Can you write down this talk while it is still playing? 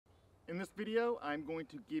In this video, I'm going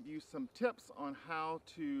to give you some tips on how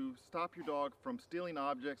to stop your dog from stealing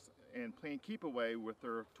objects and playing keep away with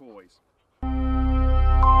their toys. I'm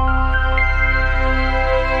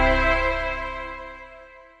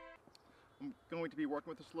going to be working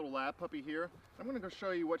with this little lab puppy here. I'm going to go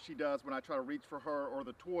show you what she does when I try to reach for her or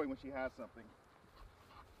the toy when she has something.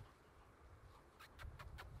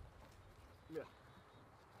 Yeah.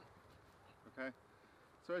 Okay,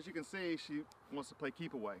 so as you can see, she wants to play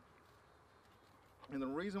keep away. And the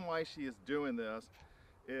reason why she is doing this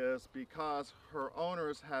is because her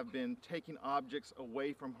owners have been taking objects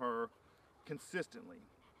away from her consistently.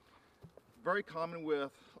 Very common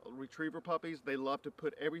with retriever puppies, they love to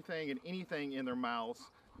put everything and anything in their mouths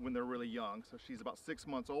when they're really young. So she's about 6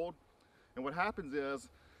 months old. And what happens is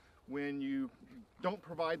when you don't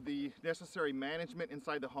provide the necessary management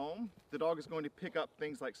inside the home, the dog is going to pick up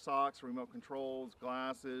things like socks, remote controls,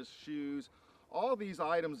 glasses, shoes, all these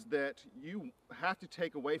items that you have to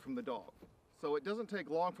take away from the dog. So it doesn't take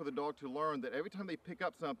long for the dog to learn that every time they pick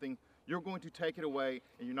up something, you're going to take it away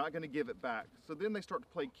and you're not going to give it back. So then they start to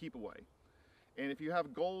play keep away. And if you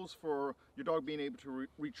have goals for your dog being able to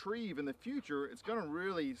retrieve in the future, it's going to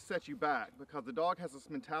really set you back, because the dog has this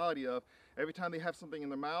mentality of every time they have something in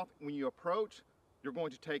their mouth, when you approach, you're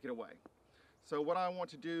going to take it away. So what I want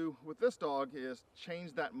to do with this dog is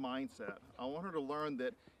change that mindset. I want her to learn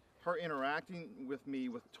that her interacting with me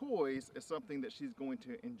with toys is something that she's going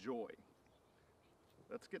to enjoy.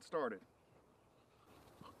 Let's get started.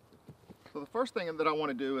 So the first thing that I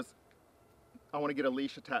want to do is I want to get a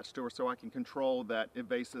leash attached to her so I can control that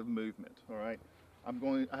evasive movement. All right, I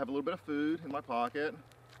have a little bit of food in my pocket.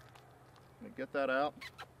 Let me get that out.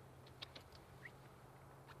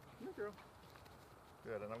 Here, girl.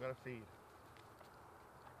 Good, and I'm going to feed.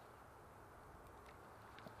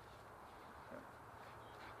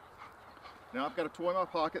 Now I've got a toy in my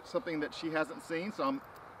pocket, something that she hasn't seen, so I'm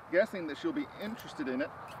guessing that she'll be interested in it.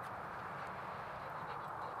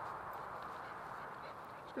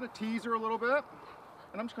 Just going to tease her a little bit,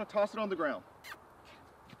 and I'm just going to toss it on the ground.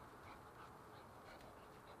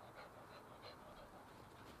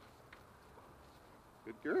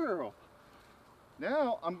 Good girl.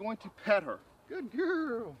 Now I'm going to pet her. Good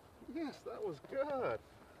girl. Yes, that was good.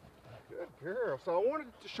 Good girl. So I wanted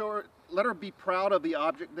to show her, let her be proud of the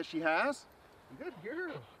object that she has. Good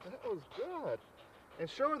girl, that was good. And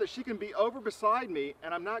show her that she can be over beside me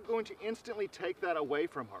and I'm not going to instantly take that away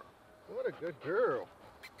from her. What a good girl.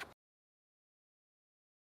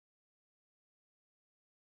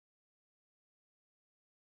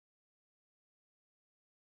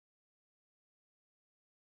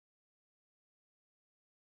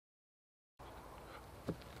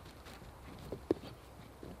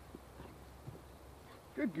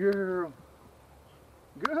 Good girl.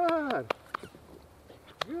 Good.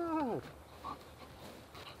 Good.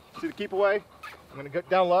 See the keep away? I'm going to go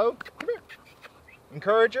down low. Come here.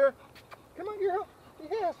 Encourage her. Come on, girl.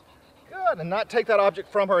 Yes. Good. And not take that object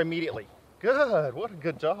from her immediately. Good. What a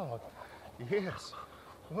good dog. Yes.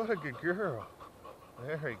 What a good girl.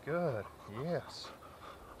 Very good. Yes.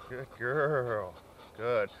 Good girl.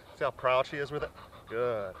 Good. See how proud she is with it?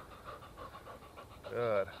 Good.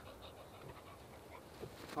 Good.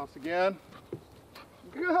 Toss again.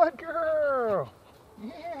 Good girl.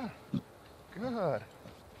 Yeah. Good.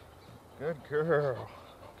 Good girl.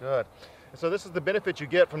 Good. And so this is the benefit you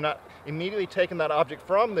get from not immediately taking that object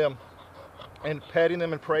from them and petting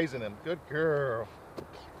them and praising them. Good girl.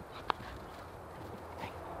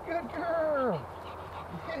 Good girl.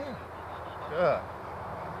 Yeah. Good.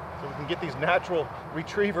 So we can get these natural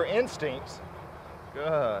retriever instincts.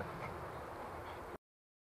 Good.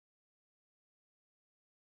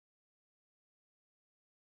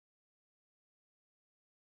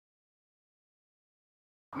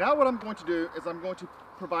 Now what I'm going to do is I'm going to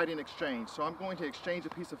provide an exchange. So I'm going to exchange a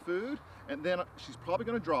piece of food, and then she's probably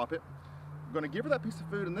going to drop it. I'm going to give her that piece of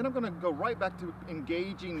food, and then I'm going to go right back to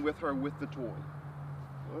engaging with her with the toy.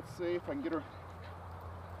 So let's see if I can get her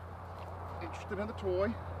interested in the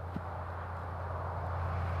toy.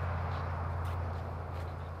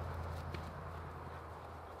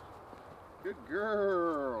 Good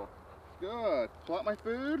girl. Good. Pull out my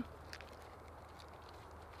food.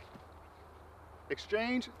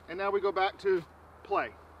 Exchange, and now we go back to play.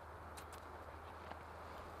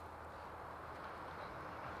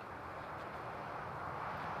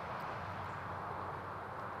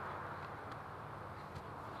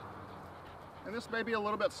 And this may be a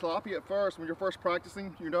little bit sloppy at first. When you're first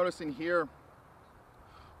practicing, you're noticing here,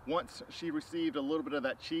 once she received a little bit of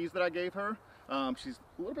that cheese that I gave her, she's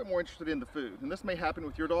a little bit more interested in the food. And this may happen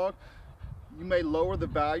with your dog. You may lower the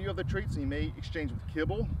value of the treats, and you may exchange with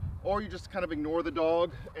kibble. or you just kind of ignore the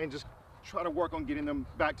dog and just try to work on getting them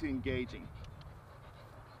back to engaging.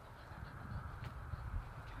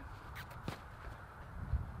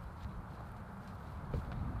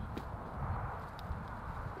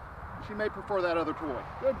 She may prefer that other toy.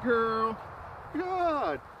 Good girl.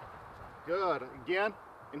 Good. Good. Again,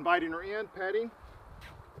 inviting her in, petting.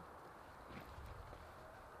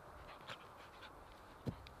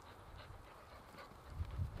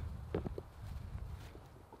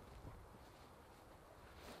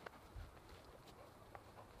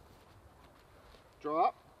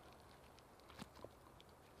 Drop.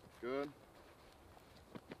 Good.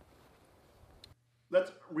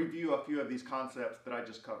 Let's review a few of these concepts that I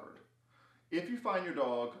just covered. If you find your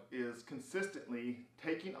dog is consistently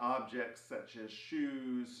taking objects such as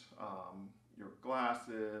shoes, your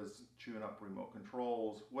glasses, chewing up remote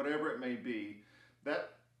controls, whatever it may be,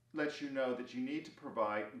 that lets you know that you need to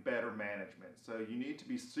provide better management. So you need to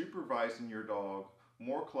be supervising your dog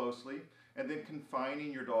more closely and then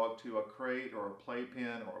confining your dog to a crate or a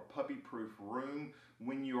playpen or a puppy-proof room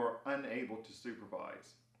when you are unable to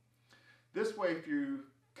supervise. This way, if you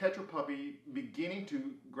catch a puppy beginning to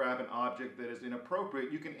grab an object that is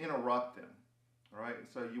inappropriate, you can interrupt them. All right,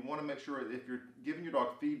 so you want to make sure that if you're giving your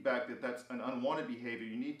dog feedback that that's an unwanted behavior,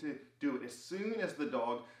 you need to do it as soon as the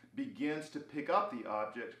dog begins to pick up the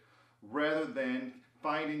object rather than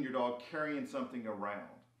finding your dog carrying something around.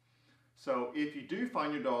 So if you do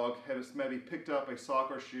find your dog has maybe picked up a sock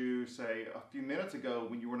or shoe, say a few minutes ago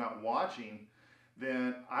when you were not watching,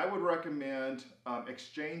 then I would recommend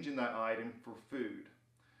exchanging that item for food.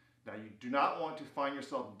 Now, you do not want to find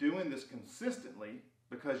yourself doing this consistently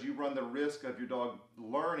because you run the risk of your dog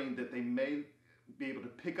learning that they may be able to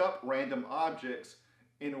pick up random objects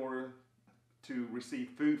in order to receive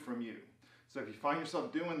food from you. So if you find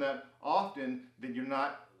yourself doing that often, then you're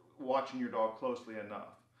not watching your dog closely enough.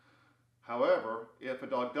 However, if a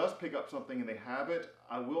dog does pick up something and they have it,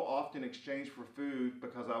 I will often exchange for food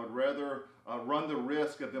because I would rather run the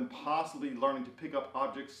risk of them possibly learning to pick up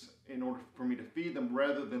objects in order for me to feed them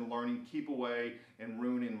rather than learning keep away and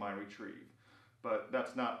ruining my retrieve. But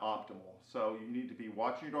that's not optimal. So you need to be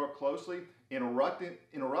watching your dog closely,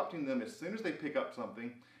 interrupting them as soon as they pick up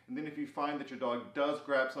something, and then if you find that your dog does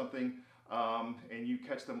grab something and you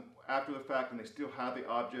catch them after the fact and they still have the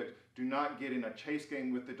object, do not get in a chase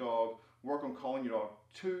game with the dog. Work on calling your dog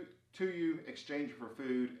to you, exchange for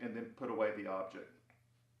food, and then put away the object.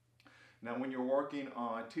 Now, when you're working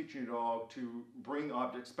on teaching your dog to bring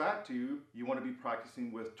objects back to you, you want to be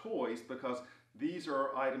practicing with toys because these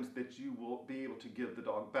are items that you will be able to give the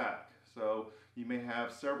dog back. So you may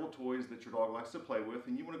have several toys that your dog likes to play with,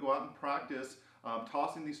 and you want to go out and practice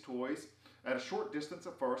tossing these toys at a short distance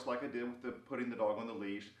at first, like I did with putting the dog on the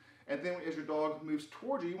leash. And then as your dog moves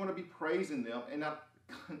towards you, you want to be praising them and not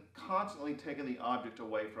constantly taking the object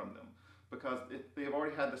away from them, because they've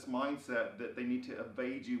already had this mindset that they need to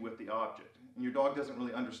evade you with the object. And your dog doesn't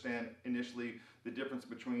really understand initially the difference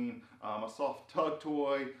between a soft tug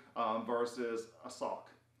toy versus a sock.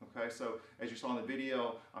 Okay, so as you saw in the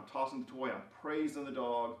video, I'm tossing the toy, I'm praising the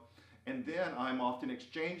dog, and then I'm often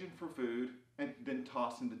exchanging for food and then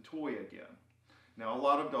tossing the toy again. Now, a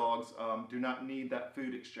lot of dogs do not need that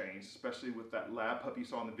food exchange, especially with that lab puppy you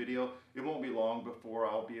saw in the video. It won't be long before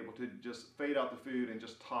I'll be able to just fade out the food and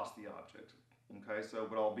just toss the object. Okay, so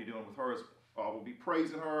what I'll be doing with her is I will be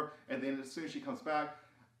praising her, and then as soon as she comes back,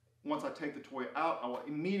 once I take the toy out, I will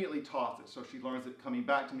immediately toss it so she learns that coming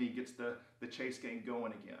back to me gets the chase game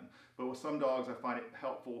going again. But with some dogs, I find it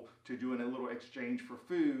helpful to do a little exchange for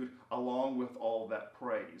food along with all that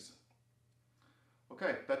praise.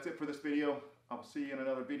 Okay, that's it for this video. I'll see you in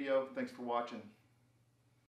another video. Thanks for watching.